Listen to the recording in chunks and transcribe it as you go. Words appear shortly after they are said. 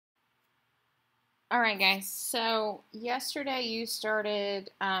All right, guys. So yesterday you started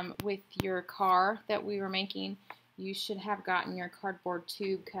with your car that we were making. You should have gotten your cardboard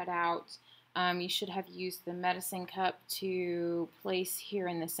tube cut out. You should have used the medicine cup to place here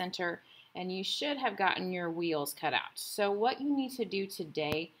in the center, and you should have gotten your wheels cut out. So what you need to do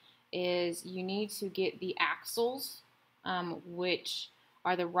today is you need to get the axles, which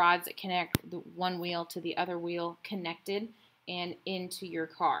are the rods that connect the one wheel to the other wheel, connected and into your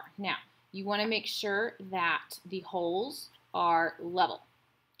car. Now, you want to make sure that the holes are level,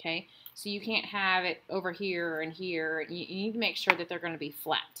 okay? So you can't have it over here and here. You need to make sure that they're going to be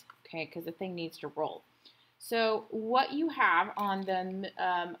flat, okay? Because the thing needs to roll. So what you have on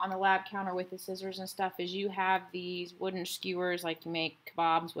the lab counter with the scissors and stuff is you have these wooden skewers like you make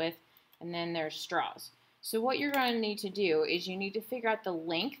kebabs with, and then there's straws. So what you're going to need to do is you need to figure out the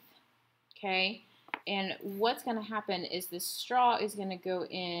length, okay? And what's going to happen is the straw is going to go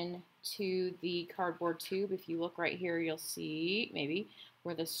in to the cardboard tube. If you look right here, you'll see maybe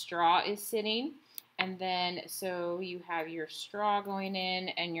where the straw is sitting. And then so you have your straw going in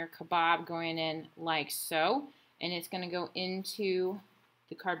and your kebab going in like so. And it's going to go into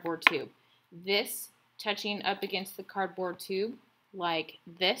the cardboard tube. This touching up against the cardboard tube like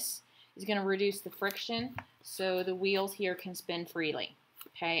this is going to reduce the friction so the wheels here can spin freely,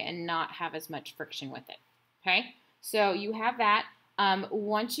 okay, and not have as much friction with it, okay? So you have that.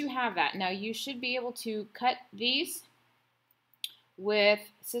 Once you have that, now you should be able to cut these with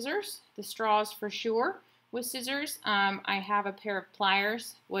scissors, the straws for sure with scissors. I have a pair of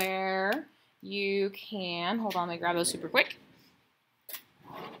pliers where you can, hold on, let me grab those super quick.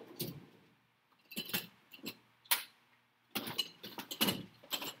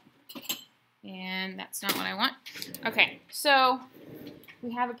 And that's not what I want. Okay, so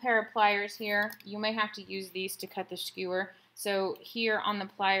we have a pair of pliers here. You may have to use these to cut the skewer. So here on the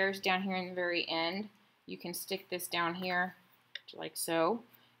pliers down here in the very end, you can stick this down here like so,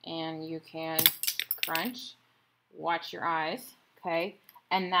 and you can crunch. Watch your eyes, okay?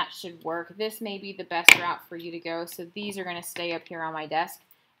 And that should work. This may be the best route for you to go. So these are going to stay up here on my desk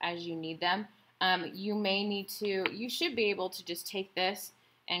as you need them. You should be able to just take this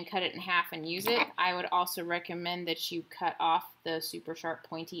and cut it in half and use it. I would also recommend that you cut off the super sharp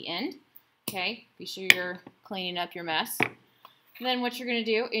pointy end. Okay, be sure you're cleaning up your mess. And then what you're going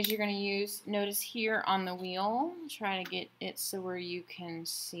to do is you're going to use, notice here on the wheel, try to get it so where you can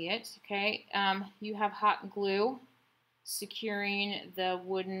see it, okay? You have hot glue securing the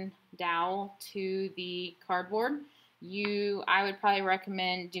wooden dowel to the cardboard. I would probably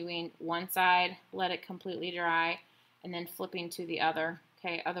recommend doing one side, let it completely dry, and then flipping to the other.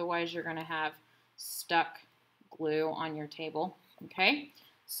 Okay, otherwise you're going to have stuck glue on your table. Okay,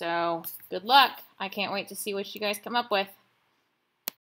 so good luck. I can't wait to see what you guys come up with.